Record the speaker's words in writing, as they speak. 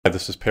Hi,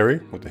 this is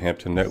Perry with the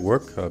Hampton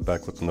Network,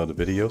 back with another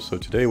video. So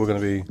today we're going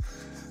to be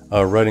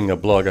writing a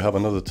blog. I have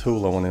another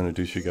tool I want to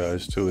introduce you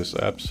guys to. It's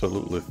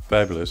absolutely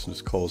fabulous.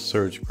 It's called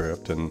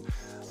SurgeGraph, and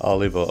I'll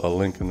leave a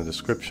link in the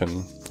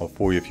description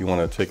for you if you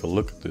want to take a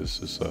look at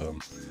this. It's a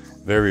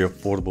very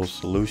affordable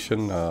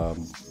solution,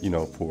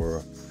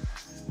 for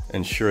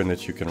ensuring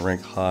that you can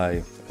rank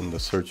high in the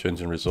search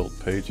engine result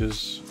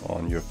pages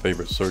on your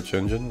favorite search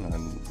engine.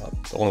 And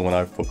the only one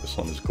I focus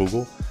on is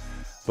Google.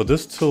 But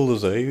this tool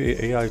is an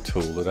AI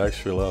tool that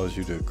actually allows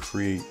you to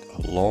create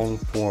long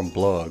form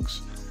blogs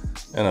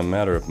in a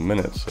matter of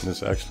minutes, and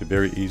it's actually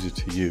very easy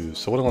to use.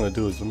 So what I want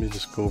to do is, let me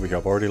just go over here.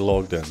 I've already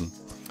logged in.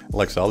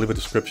 Like I said, I'll leave a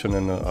description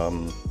in the,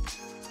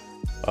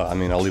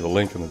 I'll leave a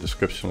link in the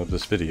description of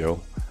this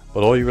video.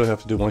 But all you really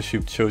have to do once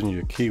you've chosen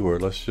your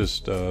keyword, let's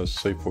just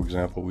say, for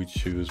example, we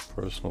choose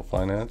personal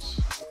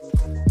finance.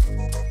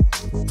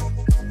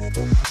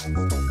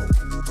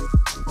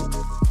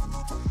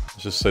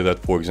 Just say that,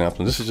 for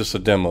example. And this is just a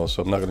demo,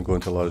 so I'm not going to go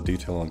into a lot of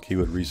detail on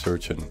keyword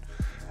research and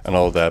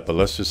all that. But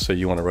let's just say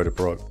you want to write a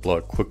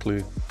blog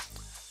quickly,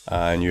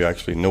 and you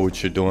actually know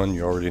what you're doing.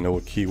 You already know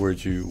what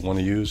keywords you want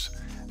to use.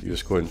 You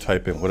just go ahead and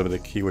type in whatever the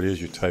keyword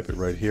is. You type it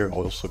right here.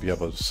 Also, if you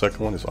have a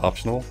second one, it's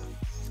optional.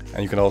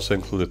 And you can also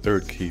include a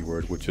third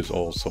keyword, which is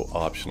also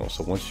optional.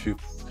 So once you've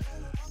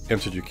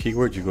entered your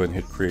keyword, you go ahead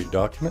and hit create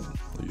document.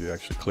 You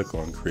actually click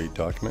on create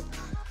document.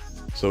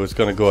 So it's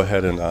going to go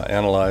ahead and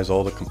analyze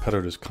all the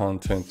competitors'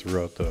 content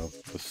throughout the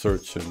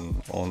search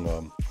and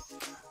on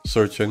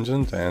search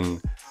engines, and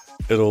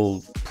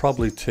it'll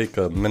probably take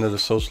a minute or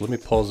so. So let me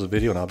pause the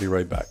video and I'll be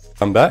right back.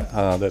 I'm back.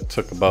 That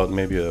took about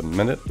maybe a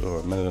minute or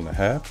a minute and a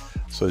half.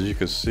 So as you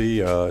can see,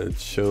 it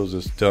shows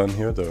it's done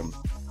here, the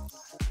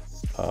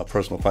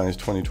Personal Finance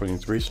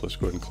 2023. So let's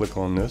go ahead and click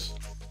on this.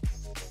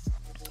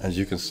 As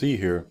you can see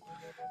here,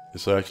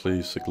 it's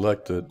actually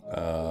selected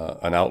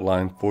an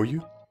outline for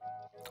you.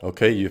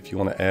 Okay, if you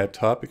want to add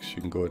topics, you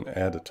can go ahead and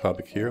add a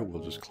topic here.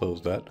 We'll just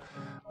close that.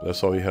 But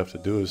that's all you have to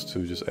do, is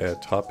to just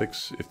add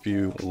topics if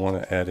you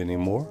want to add any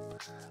more.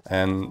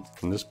 And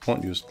from this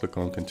point, you just click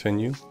on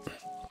continue.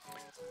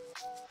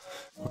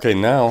 Okay,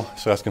 now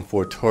it's asking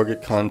for a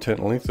target content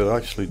length that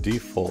actually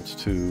defaults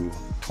to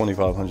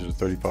 2,500 to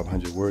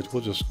 3,500 words.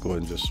 We'll just go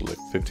ahead and just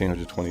select 1,500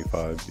 to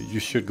 25. You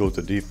should go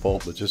to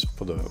default, but just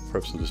for the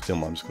purpose of this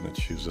demo, I'm just going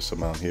to choose this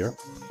amount here.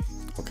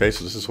 Okay,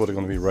 so this is what I'm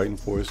going to be writing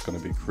for. It's going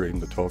to be creating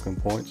the talking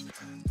points.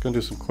 It's going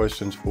to do some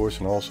questions for us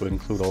and also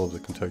include all of the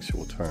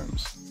contextual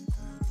terms.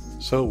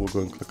 So we'll go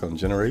and click on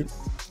generate.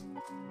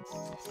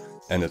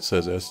 And it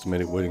says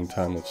estimated waiting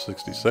time of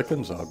 60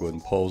 seconds. I'll go ahead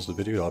and pause the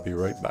video. I'll be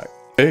right back.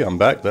 Okay, I'm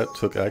back. That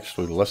took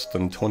actually less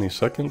than 20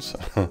 seconds.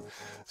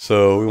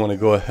 So we want to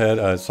go ahead.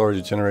 It's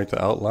already generate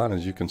the outline.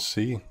 As you can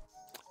see,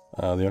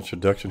 the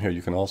introduction here,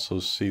 you can also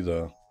see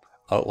the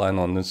outline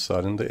on this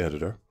side in the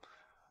editor.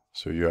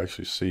 So you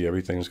actually see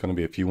everything is going to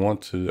be. If you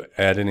want to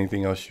add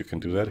anything else, you can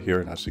do that here,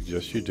 and I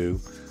suggest you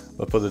do.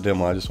 But for the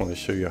demo, I just want to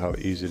show you how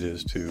easy it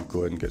is to go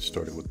ahead and get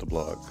started with the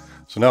blog.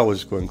 So now we'll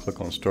just go ahead and click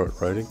on start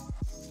writing.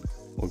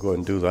 We'll go ahead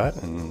and do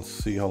that and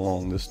see how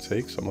long this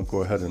takes. I'm going to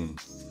go ahead and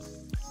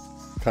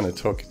kind of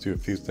talk you through a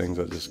few things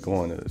I just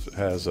going. It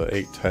has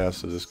 8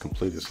 tasks that is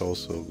complete. It's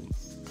also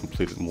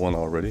completed 1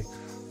 already.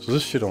 So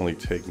this should only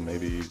take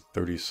maybe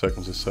 30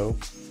 seconds or so.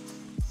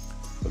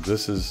 But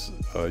this is,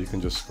 you can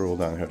just scroll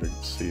down here to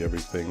see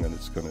everything that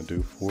it's going to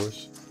do for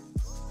us.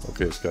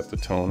 Okay, it's got the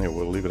tone here.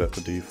 We'll leave it at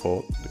the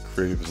default. The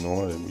creative is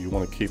normal, and you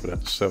want to keep it at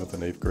the 7th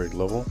and 8th grade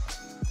level,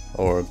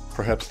 or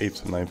perhaps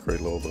 8th and 9th grade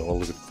level, but I'll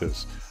look at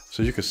this.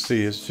 So you can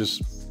see it's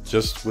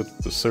just with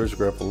the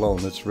SurgeGraph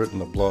alone, it's written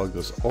a blog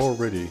that's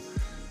already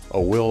a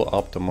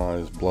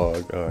well-optimized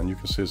blog, and you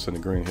can see it's in the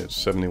green here, it's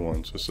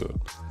 71, so it's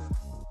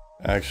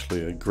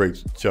actually a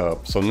great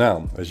job. So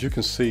now, as you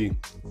can see,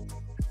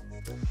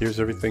 here's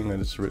everything that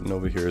it's written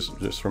over here.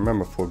 Just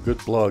remember, for a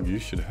good blog, you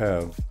should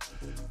have,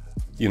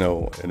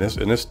 and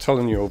it's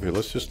telling you over here,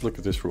 let's just look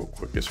at this real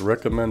quick. It's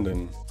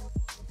recommending,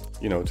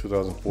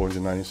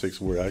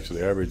 2,496 word. Actually,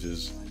 the average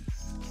is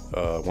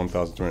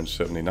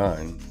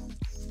 1,379.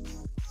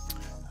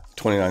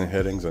 29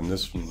 headings, and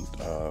this one,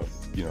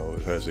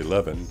 it has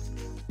 11.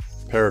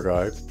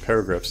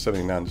 Paragraph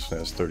 79, this one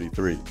has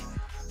 33.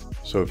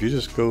 So if you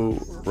just go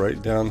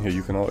right down here,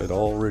 it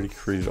already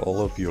created all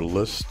of your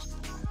list.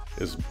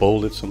 It's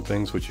bolded some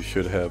things which you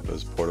should have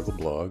as part of a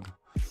blog.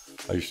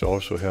 You should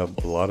also have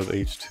a lot of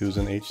H2s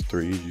and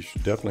H3s. You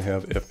should definitely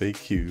have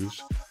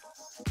FAQs,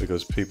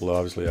 because people are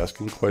obviously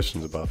asking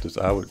questions about this.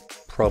 I would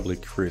probably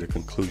create a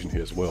conclusion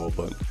here as well,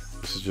 but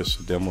this is just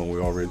a demo.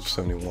 We're already at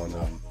 71,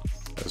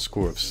 at a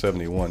score of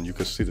 71. You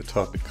can see the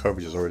topic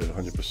coverage is already at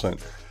 100%.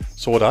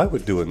 So what I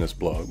would do in this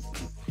blog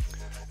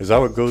is I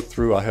would go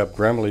through, I have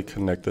Grammarly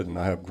connected and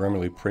I have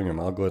Grammarly Premium.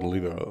 I'll go ahead and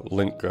leave a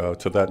link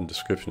to that in the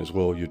description as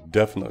well. You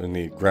definitely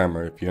need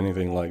grammar. If you're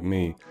anything like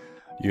me,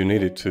 you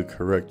needed to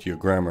correct your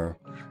grammar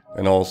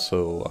and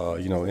also,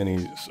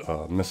 any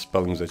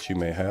misspellings that you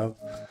may have.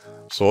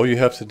 So all you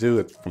have to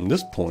do from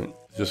this point,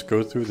 just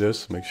go through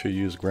this, make sure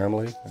you use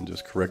Grammarly and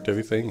just correct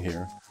everything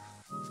here.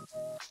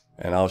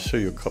 And I'll show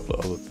you a couple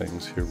of other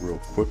things here real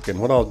quick. And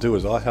what I'll do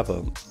is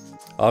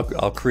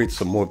I'll create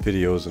some more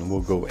videos and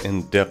we'll go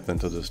in depth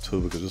into this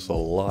tool, because it's a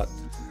lot.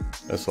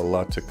 That's a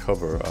lot to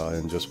cover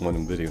in just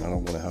one video. And I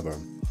don't want to have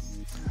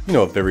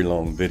a very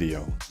long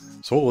video.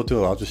 So what we'll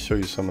do, I'll just show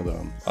you some of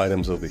the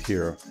items over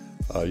here.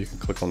 You can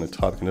click on the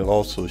topic, and it'll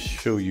also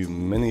show you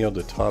many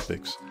other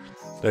topics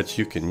that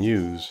you can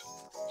use.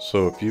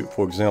 So if you,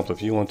 for example,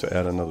 if you want to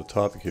add another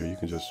topic here, you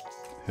can just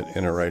hit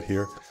enter right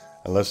here.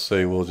 And let's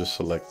say we'll just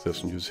select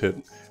this and just hit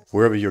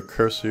wherever your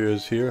cursor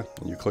is here,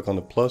 and you click on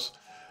the plus,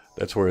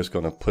 that's where it's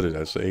going to put it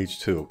as the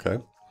H2, okay?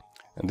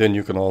 And then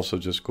you can also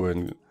just go ahead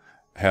and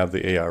have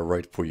the AI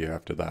write for you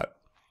after that.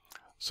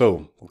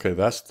 So, okay,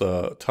 that's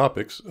the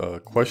topics,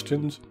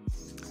 questions.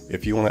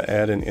 If you want to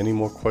add in any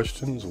more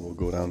questions, we'll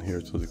go down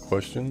here to the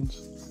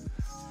questions.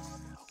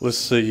 Let's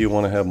say you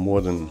want to have more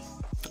than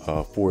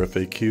 4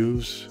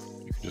 FAQs.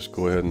 You can just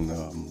go ahead and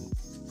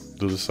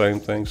do the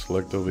same thing,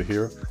 select over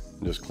here.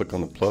 Just click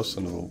on the plus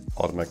and it will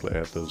automatically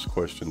add those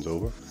questions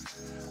over.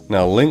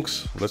 Now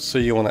links, let's say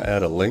you want to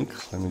add a link.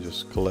 Let me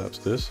just collapse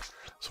this.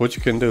 So what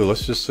you can do,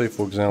 let's just say,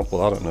 for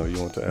example, I don't know, you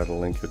want to add a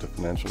link here to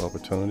financial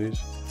opportunities.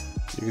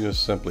 You can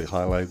just simply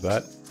highlight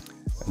that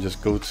and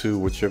just go to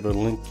whichever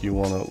link you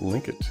want to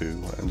link it to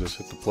and just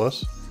hit the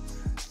plus.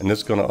 And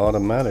it's going to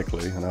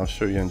automatically, and I'll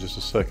show you in just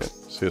a second.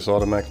 See, it's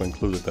automatically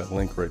included that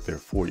link right there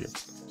for you.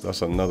 So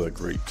that's another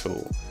great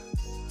tool,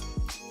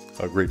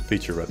 a great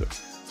feature rather.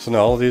 So now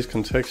all of these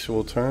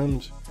contextual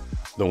terms,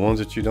 the ones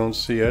that you don't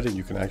see added,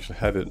 you can actually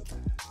have it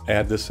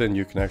add this in.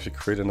 You can actually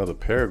create another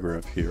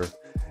paragraph here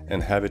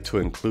and have it to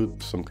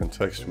include some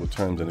contextual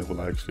terms, and it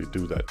will actually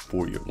do that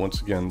for you.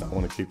 Once again, I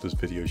want to keep this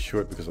video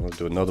short because I want to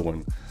do another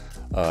one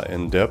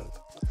in depth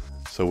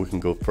so we can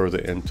go further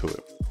into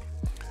it.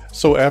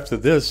 So after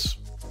this,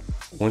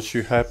 once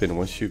you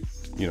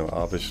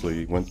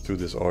obviously went through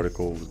this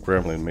article with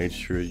Grammarly and made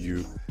sure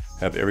you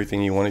have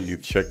everything you wanted,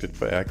 you've checked it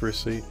for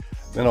accuracy,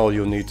 then all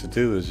you'll need to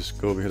do is just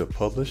go over here to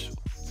publish.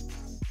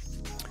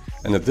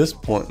 And at this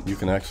point, you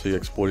can actually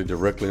export it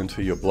directly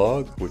into your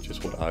blog, which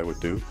is what I would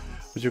do.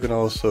 But you can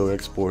also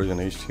export it in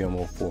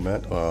HTML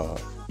format,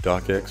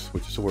 docx,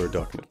 which is a Word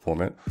document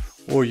format,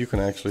 or you can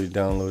actually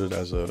download it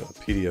as a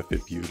PDF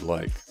if you'd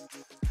like.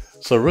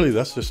 So really,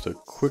 that's just a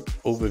quick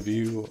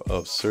overview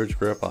of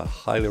SurgeGraph. I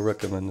highly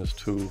recommend this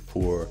tool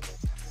for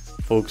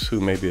folks who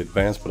may be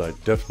advanced, but I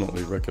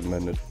definitely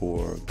recommend it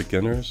for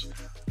beginners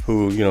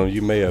who,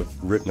 you may have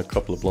written a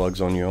couple of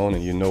blogs on your own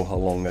and you know how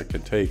long that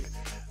can take.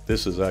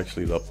 This is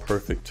actually the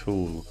perfect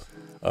tool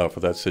for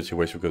that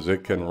situation, because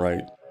it can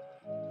write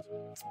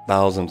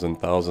thousands and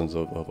thousands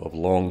of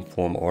long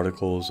form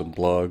articles and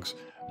blogs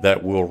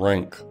that will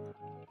rank,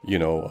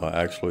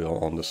 actually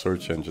on the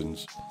search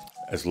engines,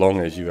 as long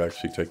as you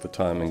actually take the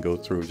time and go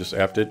through. Just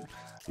after it,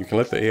 you can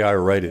let the AI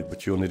write it,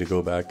 but you'll need to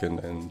go back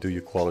and do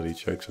your quality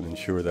checks and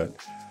ensure that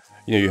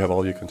you have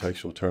all your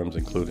contextual terms,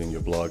 including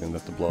your blog, and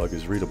that the blog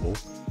is readable.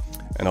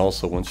 And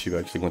also, once you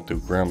actually went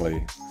through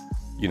Grammarly,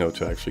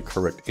 to actually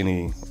correct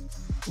any,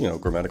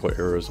 grammatical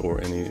errors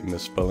or any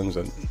misspellings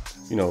that,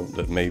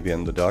 that may be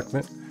in the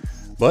document.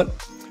 But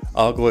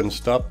I'll go ahead and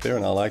stop there,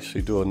 and I'll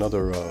actually do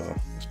another,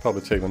 it's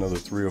probably take another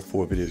 3 or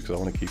 4 videos because I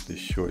want to keep this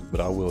short,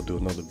 but I will do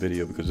another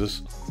video because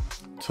this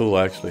tool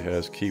actually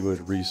has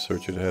keyword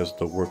research. It has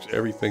the works,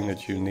 everything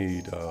that you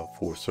need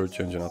for search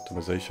engine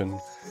optimization,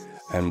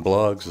 and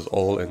blogs is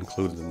all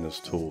included in this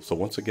tool. So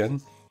once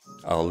again,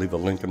 I'll leave a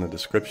link in the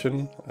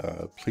description.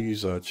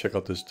 Please check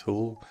out this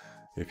tool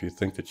if you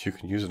think that you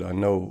can use it. I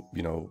know,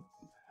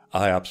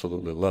 I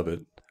absolutely love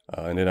it.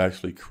 And it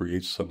actually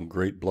creates some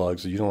great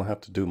blogs. You don't have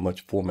to do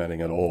much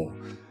formatting at all,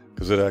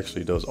 because it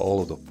actually does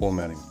all of the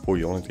formatting for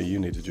you. The only thing you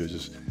need to do is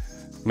just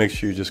make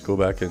sure you just go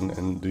back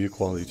and do your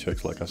quality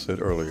checks, like I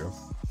said earlier.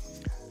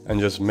 And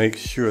just make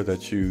sure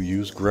that you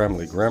use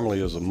Grammarly.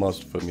 Grammarly is a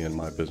must for me in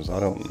my business. I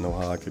don't know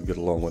how I could get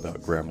along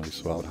without Grammarly,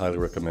 so I would highly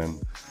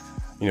recommend,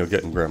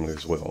 getting Grammarly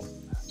as well.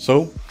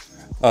 So,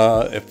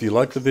 if you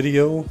like the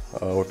video,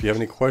 or if you have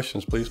any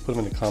questions, please put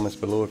them in the comments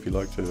below. If you'd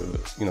like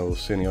to,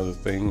 see any other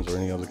things or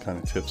any other kind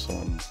of tips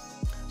on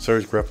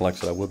SurgeGraph. Like I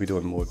said, I will be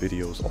doing more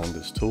videos on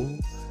this tool.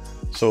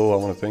 So I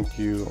want to thank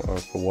you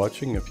for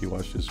watching. If you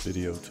watched this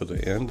video to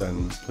the end,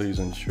 and please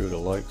ensure to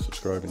like,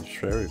 subscribe, and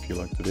share if you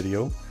like the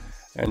video,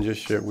 and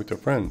just share it with your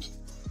friends.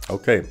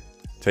 Okay,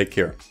 take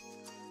care.